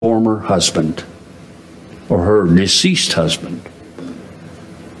former husband or her deceased husband.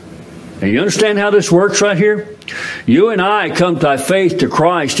 And you understand how this works right here? You and I come by faith to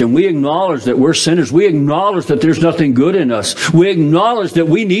Christ, and we acknowledge that we're sinners. We acknowledge that there's nothing good in us. We acknowledge that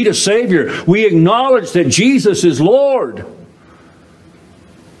we need a Savior. We acknowledge that Jesus is Lord.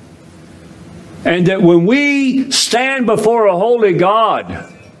 And that when we stand before a holy God,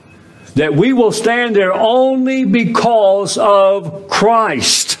 that we will stand there only because of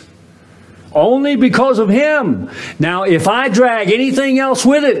Christ. Only because of Him. Now, if I drag anything else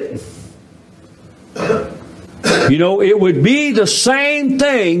with it, it would be the same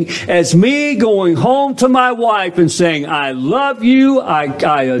thing as me going home to my wife and saying, I love you,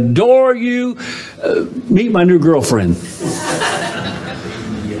 I adore you, meet my new girlfriend.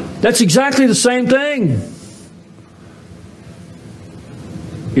 That's exactly the same thing.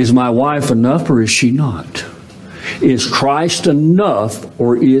 Is my wife enough or is she not? Is Christ enough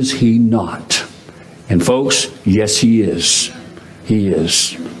or is He not? And folks, yes, He is. He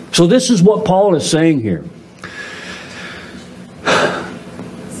is. So this is what Paul is saying here.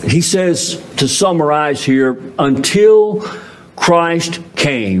 He says, to summarize here, until Christ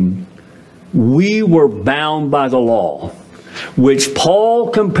came, we were bound by the law, which Paul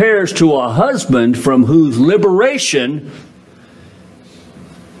compares to a husband from whose liberation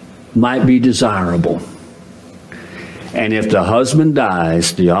might be desirable. And if the husband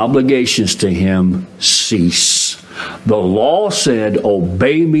dies, the obligations to him cease. The law said,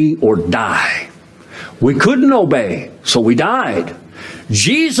 obey me or die. We couldn't obey, so we died.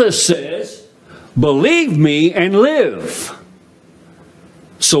 Jesus says, believe me and live.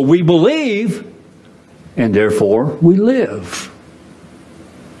 So we believe, and therefore we live.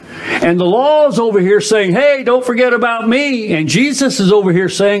 And the law is over here saying, hey, don't forget about me. And Jesus is over here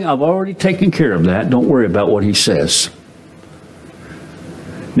saying, I've already taken care of that. Don't worry about what He says.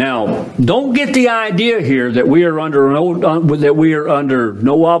 Now, don't get the idea here that we are under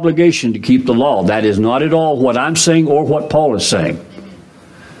no obligation to keep the law. That is not at all what I'm saying or what Paul is saying.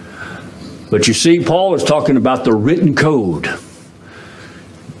 But you see, Paul is talking about the written code.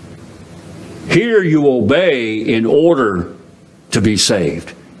 Here you obey in order to be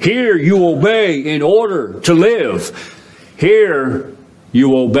saved. Here you obey in order to live. Here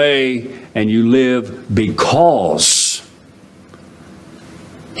you obey and you live because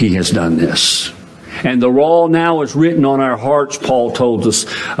He has done this. And the law now is written on our hearts, Paul told us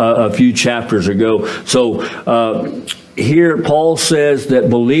a few chapters ago. So here Paul says that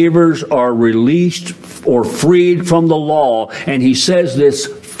believers are released or freed from the law. And he says this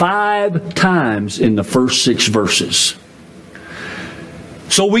 5 times in the first 6 verses.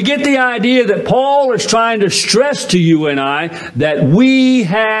 So we get the idea that Paul is trying to stress to you and I that we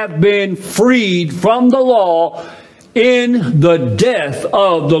have been freed from the law in the death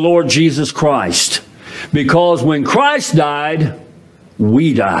of the Lord Jesus Christ. Because when Christ died,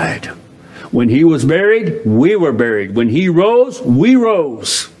 we died. When He was buried, we were buried. When He rose, we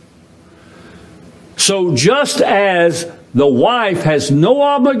rose. So just as the wife has no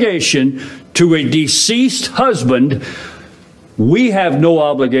obligation to a deceased husband, we have no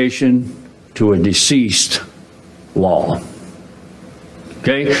obligation to a deceased law.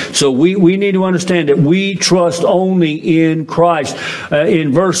 Okay, so we need to understand that we trust only in Christ.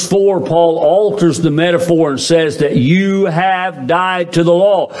 In verse 4, Paul alters the metaphor and says that you have died to the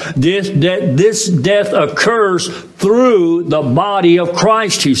law. This death occurs through the body of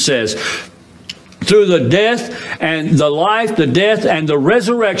Christ, he says. Through the death and the life, the death and the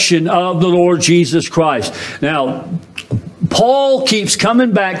resurrection of the Lord Jesus Christ. Now, Paul keeps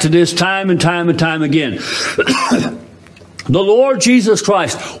coming back to this time and time and time again. The Lord Jesus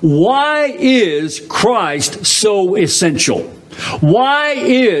Christ. Why is Christ so essential? Why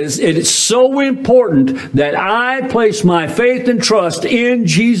is it so important that I place my faith and trust in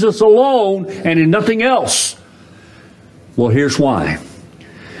Jesus alone and in nothing else? Well, here's why.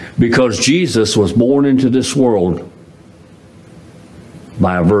 Because Jesus was born into this world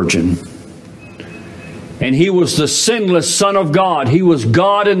by a virgin. And He was the sinless Son of God. He was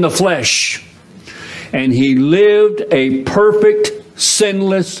God in the flesh. And He lived a perfect,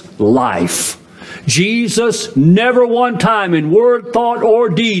 sinless life. Jesus never one time in word, thought, or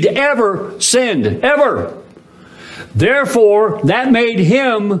deed ever sinned. Ever. Therefore, that made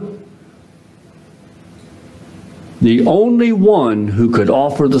Him the only one who could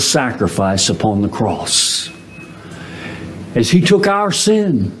offer the sacrifice upon the cross. As He took our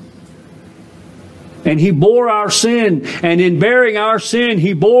sin. And He bore our sin. And in bearing our sin,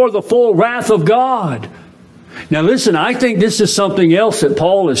 He bore the full wrath of God. Now listen, I think this is something else that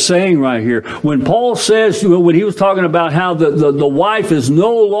Paul is saying right here. When Paul says, when he was talking about how the wife is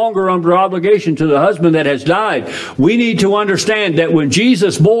no longer under obligation to the husband that has died, we need to understand that when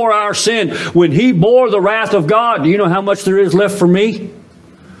Jesus bore our sin, when he bore the wrath of God, do you know how much there is left for me?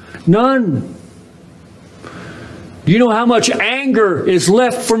 None. Do you know how much anger is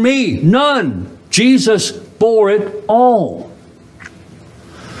left for me? None. Jesus bore it all.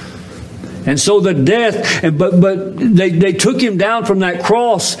 And so the death, but they took him down from that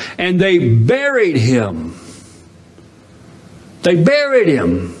cross and they buried him. They buried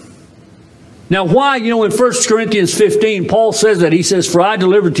him. Now why? You know, in 1 Corinthians 15, Paul says that. He says, for I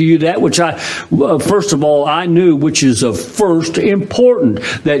delivered to you that which first of all, I knew, which is of first important,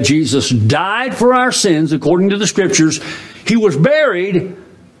 that Jesus died for our sins according to the Scriptures. He was buried,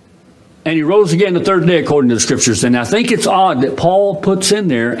 and he rose again the third day according to the Scriptures. And I think it's odd that Paul puts in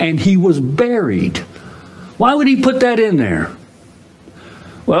there, and he was buried. Why would he put that in there?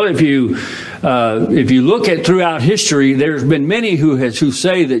 Well, if you look at throughout history, there's been many who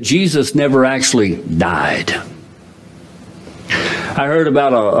say that Jesus never actually died. I heard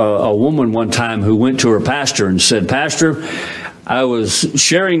about a woman one time who went to her pastor and said, Pastor, I was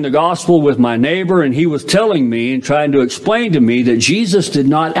sharing the gospel with my neighbor, and he was telling me and trying to explain to me that Jesus did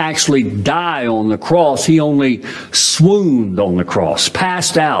not actually die on the cross. He only swooned on the cross,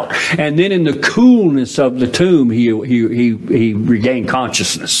 passed out. And then in the coolness of the tomb, he regained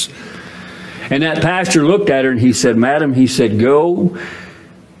consciousness. And that pastor looked at her and he said, Madam, he said, go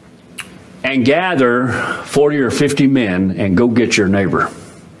and gather 40 or 50 men and go get your neighbor.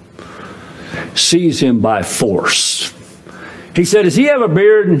 Seize him by force. He said, does he have a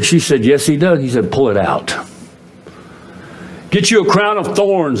beard? And she said, yes, he does. He said, pull it out. Get you a crown of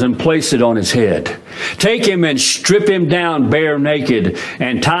thorns and place it on his head. Take him and strip him down bare naked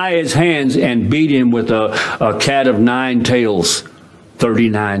and tie his hands and beat him with a cat of 9 tails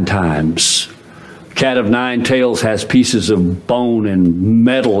 39 times. Cat of 9 tails has pieces of bone and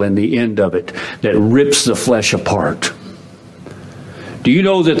metal in the end of it that rips the flesh apart. Do you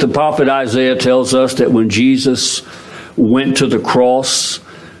know that the prophet Isaiah tells us that when Jesus went to the cross,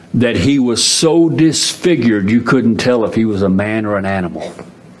 that he was so disfigured you couldn't tell if he was a man or an animal?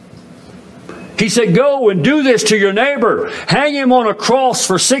 He said, go and do this to your neighbor. Hang him on a cross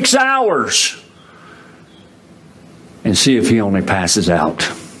for 6 hours and see if he only passes out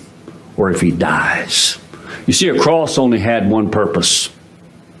or if he dies. You see, a cross only had one purpose: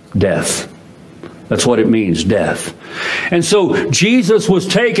 death. That's what it means, death. And so Jesus was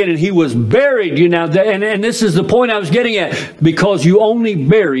taken and he was buried. You know, and this is the point I was getting at, because you only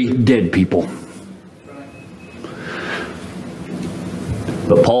bury dead people.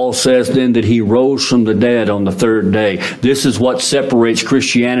 But Paul says then that he rose from the dead on the third day. This is what separates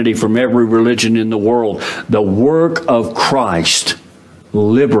Christianity from every religion in the world. The work of Christ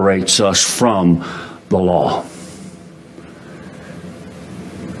liberates us from the law.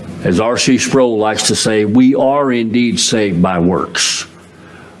 As R.C. Sproul likes to say, we are indeed saved by works,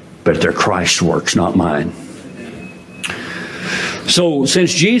 but they're Christ's works, not mine. So,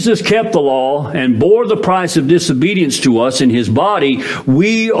 since Jesus kept the law and bore the price of disobedience to us in his body,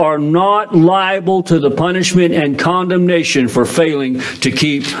 we are not liable to the punishment and condemnation for failing to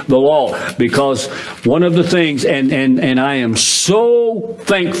keep the law. Because one of the things, and I am so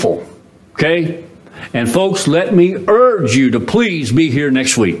thankful, okay? And folks, let me urge you to please be here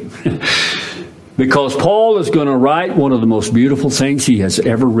next week. Because Paul is going to write one of the most beautiful things he has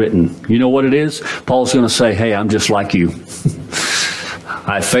ever written. You know what it is? Paul's going to say, hey, I'm just like you.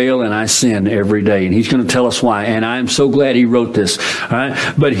 I fail and I sin every day. And he's going to tell us why. And I'm so glad he wrote this. All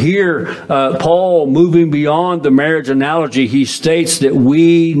right? But here, Paul, moving beyond the marriage analogy, he states that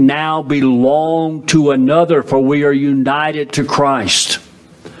we now belong to another, for we are united to Christ.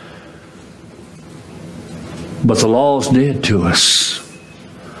 But the law's dead to us.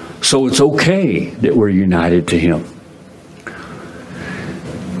 So it's okay that we're united to him.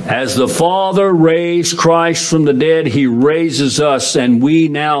 As the Father raised Christ from the dead, he raises us, and we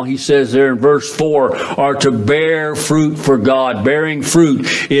now, he says there in verse 4, are to bear fruit for God. Bearing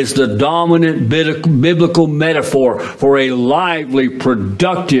fruit is the dominant biblical metaphor for a lively,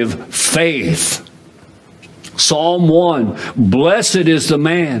 productive faith. Psalm 1, blessed is the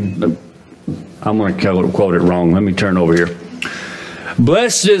man. I'm going to quote it wrong. Let me turn over here.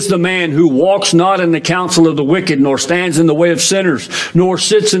 Blessed is the man who walks not in the counsel of the wicked, nor stands in the way of sinners, nor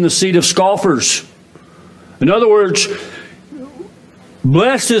sits in the seat of scoffers. In other words,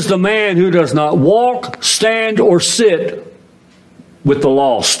 blessed is the man who does not walk, stand, or sit with the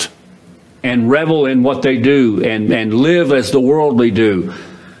lost and revel in what they do and live as the worldly do.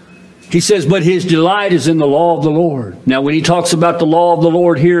 He says, but his delight is in the law of the Lord. Now, when he talks about the law of the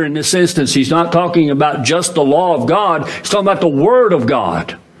Lord here in this instance, he's not talking about just the law of God. He's talking about the Word of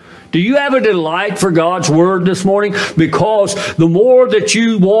God. Do you have a delight for God's Word this morning? Because the more that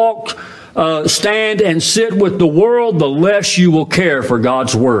you walk, stand and sit with the world, the less you will care for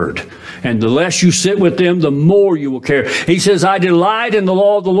God's Word. And the less you sit with them, the more you will care. He says, I delight in the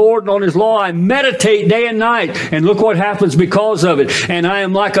law of the Lord, and on his law I meditate day and night. And look what happens because of it. And I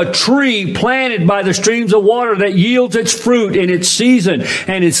am like a tree planted by the streams of water that yields its fruit in its season,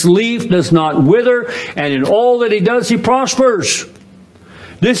 and its leaf does not wither, and in all that he does, he prospers.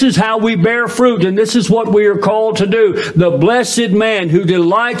 This is how we bear fruit, and this is what we are called to do. The blessed man who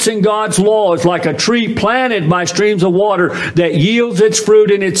delights in God's law is like a tree planted by streams of water that yields its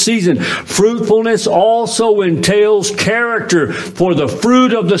fruit in its season. Fruitfulness also entails character, for the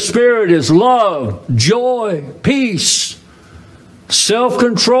fruit of the Spirit is love, joy, peace,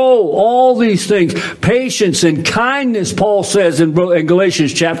 self-control, all these things. Patience and kindness, Paul says in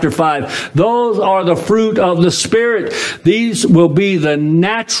Galatians chapter 5. Those are the fruit of the Spirit. These will be the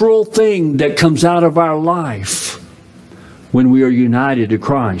natural thing that comes out of our life when we are united to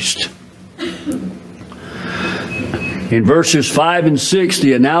Christ. In verses 5 and 6,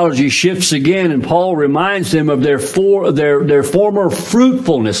 the analogy shifts again, and Paul reminds them of their former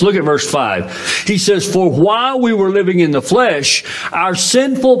fruitfulness. Look at verse 5. He says, for while we were living in the flesh, our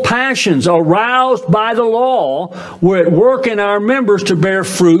sinful passions, aroused by the law, were at work in our members to bear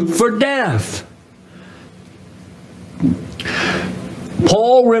fruit for death.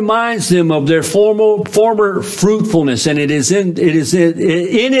 Paul reminds them of their former fruitfulness, and it is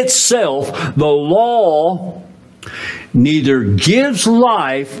in itself the law neither gives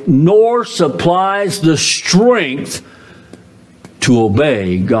life nor supplies the strength to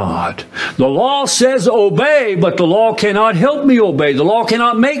obey God. The law says obey, but the law cannot help me obey. The law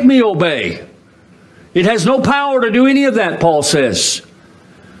cannot make me obey. It has no power to do any of that, Paul says.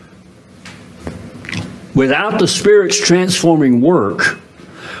 Without the Spirit's transforming work,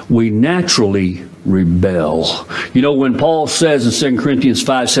 we naturally rebel. You know, when Paul says in 2 Corinthians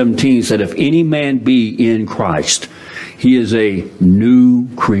 5:17, he said, if any man be in Christ, he is a new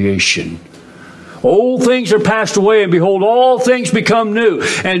creation. Old things are passed away, and behold, all things become new.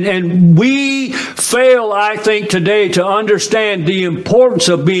 And we fail, I think, today to understand the importance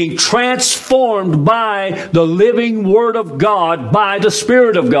of being transformed by the living Word of God, by the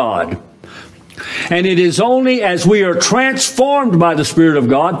Spirit of God. And it is only as we are transformed by the Spirit of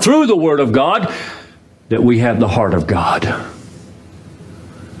God, through the Word of God, that we have the heart of God.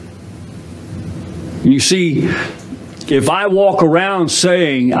 You see, if I walk around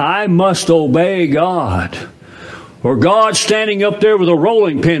saying, I must obey God, or God standing up there with a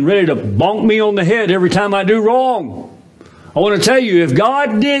rolling pin ready to bonk me on the head every time I do wrong, I want to tell you, if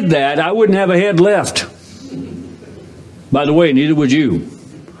God did that, I wouldn't have a head left. By the way, neither would you.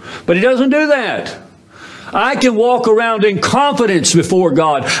 But He doesn't do that. I can walk around in confidence before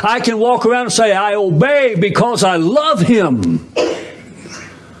God. I can walk around and say, I obey because I love Him.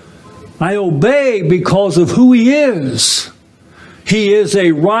 I obey because of who He is. He is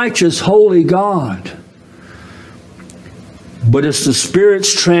a righteous, holy God. But it's the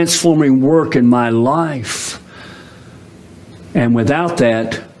Spirit's transforming work in my life. And without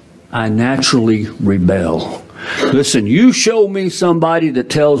that, I naturally rebel. Listen, you show me somebody that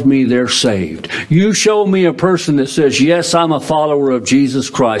tells me they're saved. You show me a person that says, yes, I'm a follower of Jesus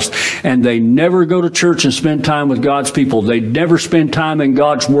Christ, and they never go to church and spend time with God's people. They never spend time in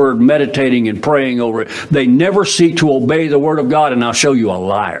God's Word, meditating and praying over it. They never seek to obey the Word of God, and I'll show you a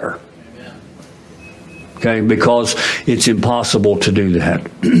liar. Okay, because it's impossible to do that.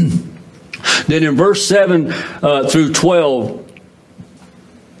 Then in verse 7 through 12,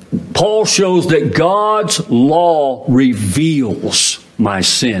 Paul shows that God's law reveals my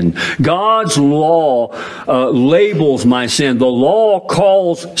sin. God's law labels my sin. The law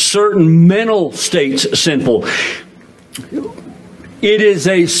calls certain mental states sinful. It is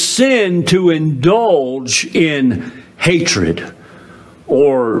a sin to indulge in hatred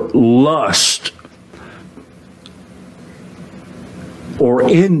or lust or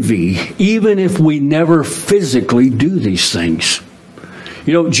envy, even if we never physically do these things.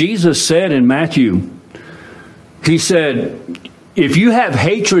 You know, Jesus said in Matthew, He said, if you have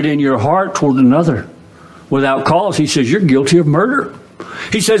hatred in your heart toward another without cause, He says, you're guilty of murder.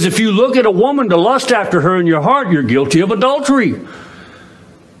 He says, if you look at a woman to lust after her in your heart, you're guilty of adultery.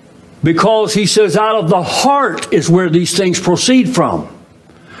 Because He says, out of the heart is where these things proceed from.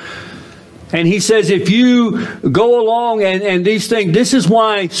 And he says, if you go along and these things, this is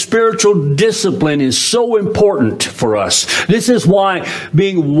why spiritual discipline is so important for us. This is why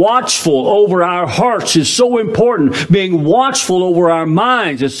being watchful over our hearts is so important. Being watchful over our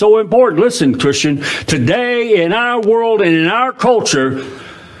minds is so important. Listen, Christian, today in our world and in our culture,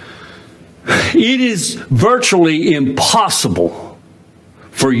 it is virtually impossible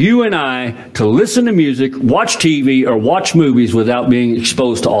for you and I to listen to music, watch TV, or watch movies without being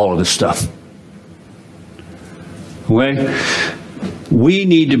exposed to all of this stuff. Okay? We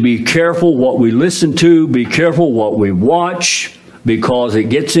need to be careful what we listen to, be careful what we watch, because it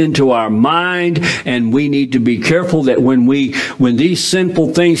gets into our mind, and we need to be careful that when these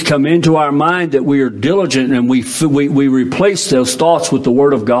sinful things come into our mind, that we are diligent and we replace those thoughts with the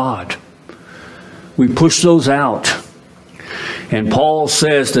Word of God. We push those out. And Paul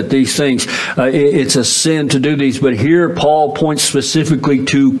says that these things, it's a sin to do these. But here Paul points specifically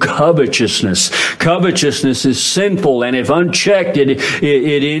to covetousness. Covetousness is sinful, and if unchecked,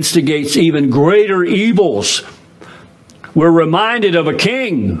 it instigates even greater evils. We're reminded of a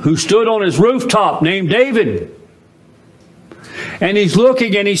king who stood on his rooftop named David. And he's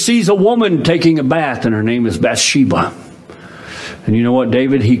looking and he sees a woman taking a bath, and her name is Bathsheba. And you know what,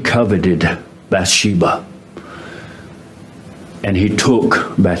 David? He coveted Bathsheba. And he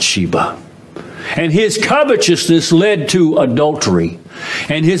took Bathsheba. And his covetousness led to adultery.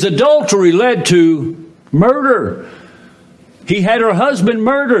 And his adultery led to murder. He had her husband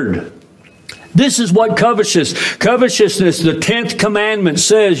murdered. This is what covetousness, the 10th commandment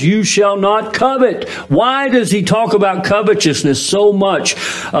says, you shall not covet. Why does he talk about covetousness so much?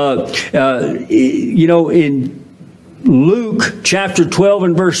 In Luke chapter 12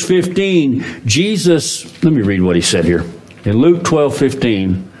 and verse 15, Jesus, let me read what he said here. In Luke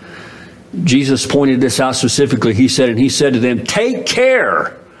 12:15, Jesus pointed this out specifically. He said to them, take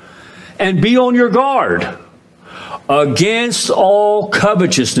care and be on your guard against all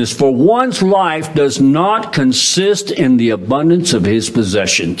covetousness, for one's life does not consist in the abundance of his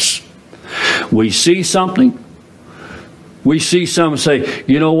possessions. We see something. We see someone say,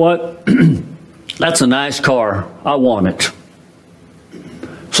 you know what? That's a nice car. I want it.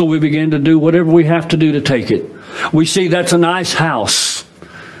 So we begin to do whatever we have to do to take it. We see that's a nice house.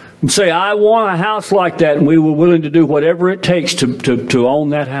 And say, I want a house like that, and we were willing to do whatever it takes to own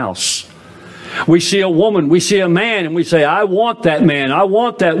that house. We see a woman, we see a man, and we say, I want that man, I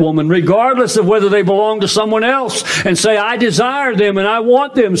want that woman, regardless of whether they belong to someone else, and say, I desire them and I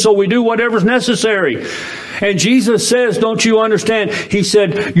want them, so we do whatever's necessary. And Jesus says, don't you understand? He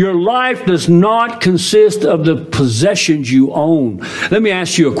said, your life does not consist of the possessions you own. Let me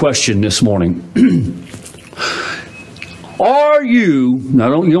ask you a question this morning. Are you,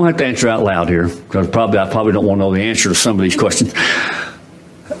 now you don't have to answer out loud here, because I probably don't want to know the answer to some of these questions.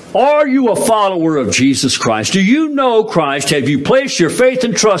 Are you a follower of Jesus Christ? Do you know Christ? Have you placed your faith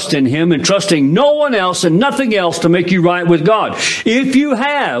and trust in Him and trusting no one else and nothing else to make you right with God? If you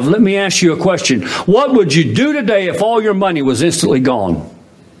have, let me ask you a question. What would you do today if all your money was instantly gone?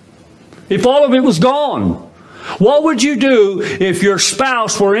 If all of it was gone? What would you do if your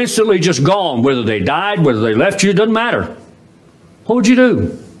spouse were instantly just gone? Whether they died, whether they left you, it doesn't matter. What would you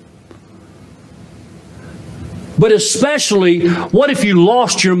do? But especially, what if you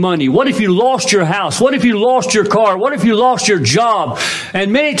lost your money? What if you lost your house? What if you lost your car? What if you lost your job?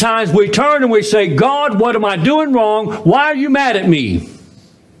 And many times we turn and we say, God, what am I doing wrong? Why are you mad at me?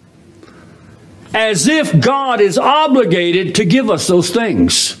 As if God is obligated to give us those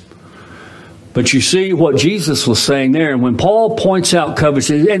things. But you see what Jesus was saying there, and when Paul points out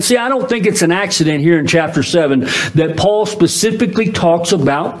covetousness, and see, I don't think it's an accident here in chapter 7 that Paul specifically talks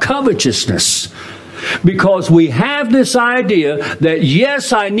about covetousness. Because we have this idea that,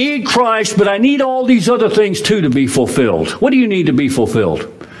 yes, I need Christ, but I need all these other things too to be fulfilled. What do you need to be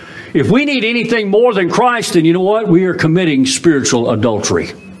fulfilled? If we need anything more than Christ, then you know what? We are committing spiritual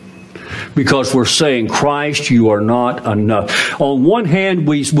adultery. Because we're saying, Christ, you are not enough. On one hand,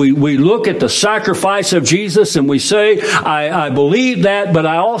 we look at the sacrifice of Jesus and we say, I believe that, but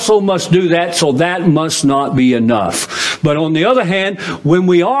I also must do that, so that must not be enough. But on the other hand, when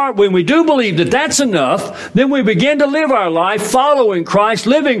we do believe that that's enough, then we begin to live our life following Christ,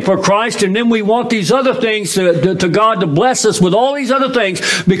 living for Christ, and then we want these other things to God to bless us with all these other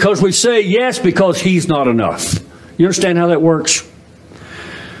things because we say yes because He's not enough. You understand how that works?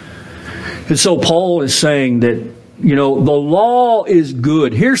 And so Paul is saying that, the law is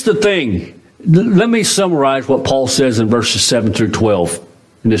good. Here's the thing. Let me summarize what Paul says in verses 7 through 12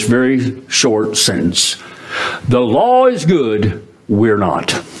 in this very short sentence. The law is good, we're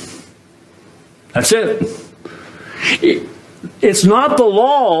not. That's it. It's not the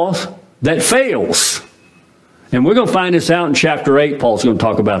law that fails. And we're going to find this out in chapter 8. Paul's going to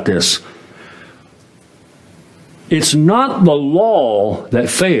talk about this. It's not the law that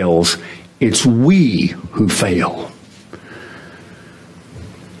fails, it's we who fail.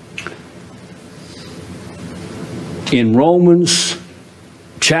 In Romans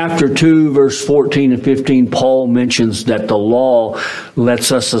chapter 2, verse 14 and 15, Paul mentions that the law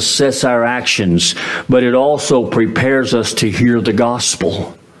lets us assess our actions, but it also prepares us to hear the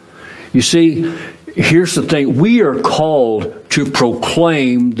gospel. You see, here's the thing. We are called to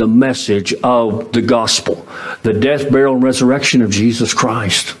proclaim the message of the gospel, the death, burial, and resurrection of Jesus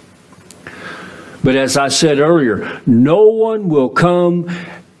Christ. But as I said earlier, no one will come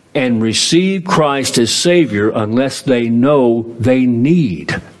and receive Christ as Savior unless they know they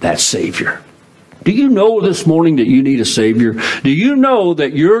need that Savior. Do you know this morning that you need a Savior? Do you know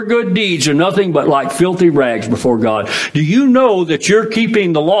that your good deeds are nothing but like filthy rags before God? Do you know that your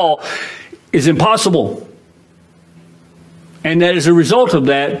keeping the law is impossible? And that as a result of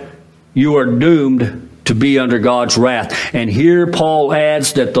that, you are doomed to be under God's wrath. And here Paul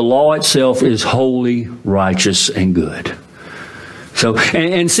adds that the law itself is holy, righteous, and good. So,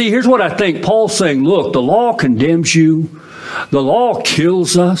 and see, here's what I think. Paul's saying, look, the law condemns you. The law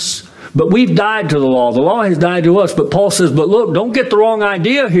kills us. But we've died to the law. The law has died to us. But Paul says, but look, don't get the wrong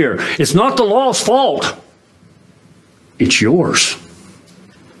idea here. It's not the law's fault. It's yours.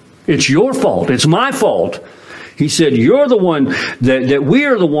 It's your fault. It's my fault. He said, you're the one, that we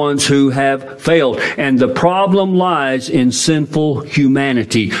are the ones who have failed. And the problem lies in sinful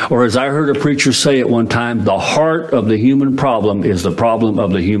humanity. Or as I heard a preacher say at one time, the heart of the human problem is the problem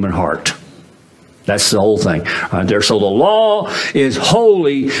of the human heart. That's the whole thing right there. So the law is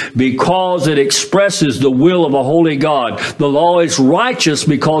holy because it expresses the will of a holy God. The law is righteous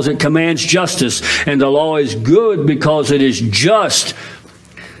because it commands justice. And the law is good because it is just.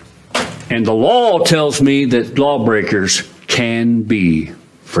 And the law tells me that lawbreakers can be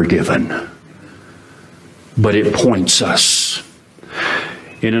forgiven. But it points us.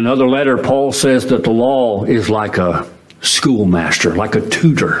 In another letter, Paul says that the law is like a schoolmaster, like a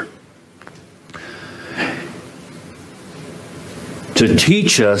tutor, to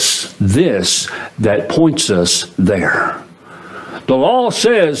teach us this that points us there. The law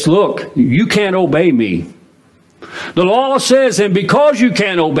says, look, you can't obey me. The law says, and because you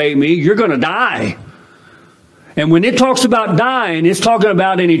can't obey me, you're going to die. And when it talks about dying, it's talking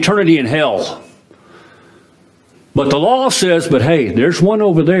about an eternity in hell. But the law says, but hey, there's one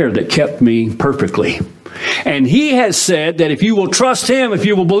over there that kept me perfectly. And he has said that if you will trust him, if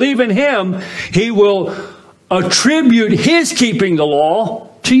you will believe in him, he will attribute his keeping the law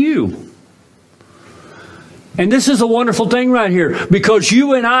to you. And this is a wonderful thing right here, because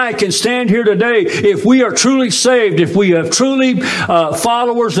you and I can stand here today if we are truly saved, if we are truly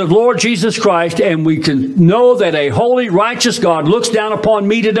followers of Lord Jesus Christ, and we can know that a holy, righteous God looks down upon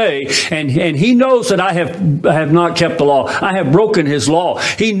me today, and he knows that I have not kept the law. I have broken his law.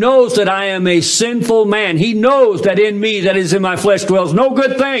 He knows that I am a sinful man. He knows that in me, that is in my flesh, dwells no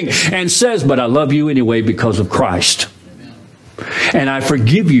good thing, and says, but I love you anyway because of Christ. And I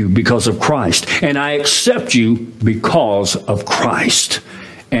forgive you because of Christ. And I accept you because of Christ.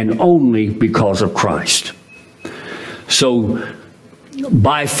 And only because of Christ. So,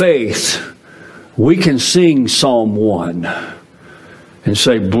 by faith, we can sing Psalm 1 and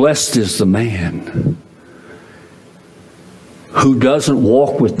say, blessed is the man who doesn't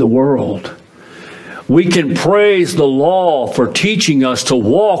walk with the world. We can praise the law for teaching us to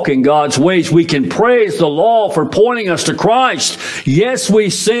walk in God's ways. We can praise the law for pointing us to Christ. Yes, we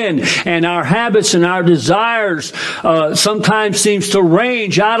sin, and our habits and our desires sometimes seems to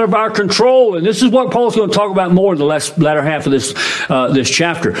range out of our control. And this is what Paul's going to talk about more in the latter half of this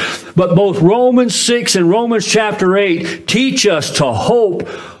chapter. But both Romans 6 and Romans chapter 8 teach us to hope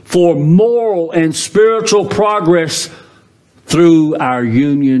for moral and spiritual progress through our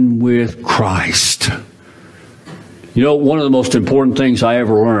union with Christ. You know, one of the most important things I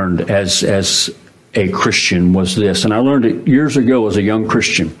ever learned as a Christian was this, and I learned it years ago as a young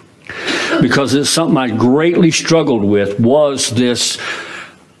Christian, because it's something I greatly struggled with, was this: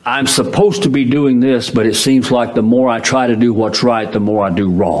 I'm supposed to be doing this, but it seems like the more I try to do what's right, the more I do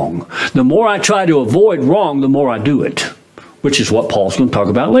wrong. The more I try to avoid wrong, the more I do it, which is what Paul's going to talk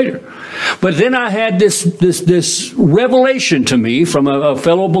about later. But then I had this revelation to me from a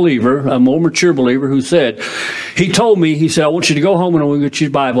fellow believer, a more mature believer, who said, he told me, he said, I want you to go home and I want you to get your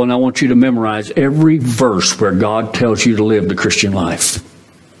Bible and I want you to memorize every verse where God tells you to live the Christian life.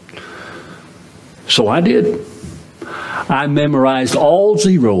 So I did. I memorized all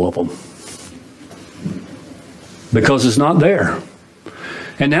 0 of them, because it's not there.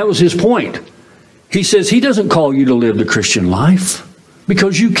 And that was his point. He says he doesn't call you to live the Christian life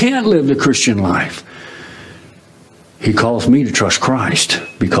because you can't live the Christian life. He calls me to trust Christ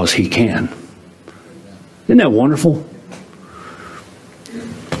because he can. Isn't that wonderful?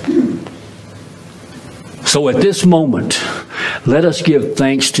 So at this moment, let us give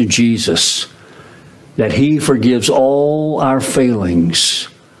thanks to Jesus that he forgives all our failings.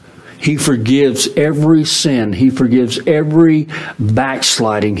 He forgives every sin. He forgives every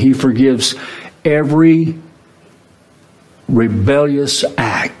backsliding. He forgives every rebellious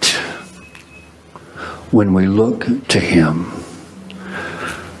act when we look to him.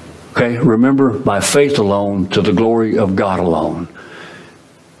 Okay, remember, by faith alone, to the glory of God alone.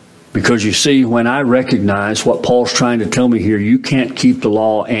 Because you see, when I recognize what Paul's trying to tell me here, you can't keep the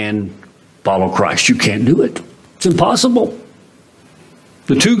law and follow Christ. You can't do it. It's impossible.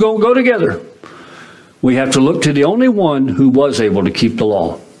 The two don't go together. We have to look to the only one who was able to keep the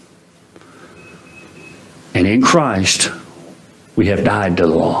law. And in Christ, we have died to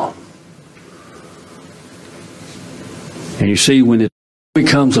the law. And you see, when it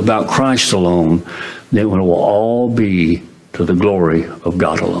becomes about Christ alone, then it will all be to the glory of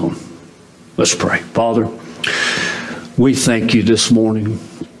God alone. Let's pray. Father, we thank you this morning.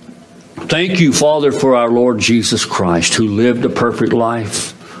 Thank you, Father, for our Lord Jesus Christ, who lived a perfect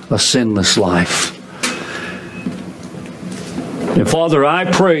life, a sinless life. And Father, I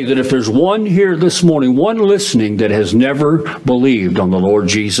pray that if there's one here this morning, one listening that has never believed on the Lord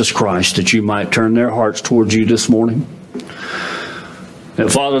Jesus Christ, that you might turn their hearts towards you this morning.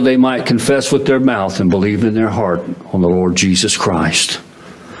 That, Father, they might confess with their mouth and believe in their heart on the Lord Jesus Christ.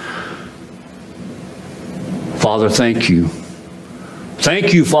 Father, thank you.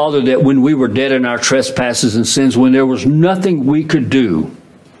 Thank you, Father, that when we were dead in our trespasses and sins, when there was nothing we could do,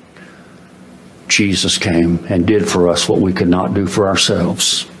 Jesus came and did for us what we could not do for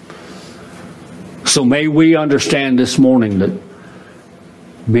ourselves. So may we understand this morning that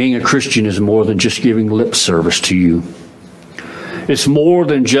being a Christian is more than just giving lip service to you. It's more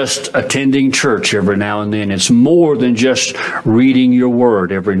than just attending church every now and then. It's more than just reading your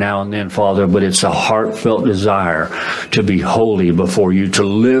word every now and then, Father, but it's a heartfelt desire to be holy before you, to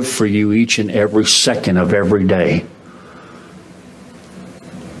live for you each and every second of every day.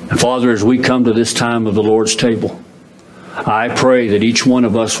 And Father, as we come to this time of the Lord's table, I pray that each one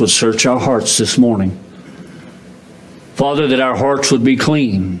of us would search our hearts this morning. Father, that our hearts would be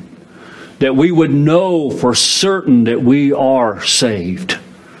clean, that we would know for certain that we are saved,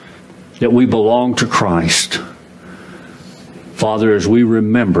 that we belong to Christ. Father, as we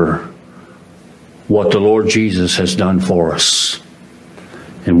remember what the Lord Jesus has done for us,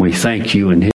 and we thank you in His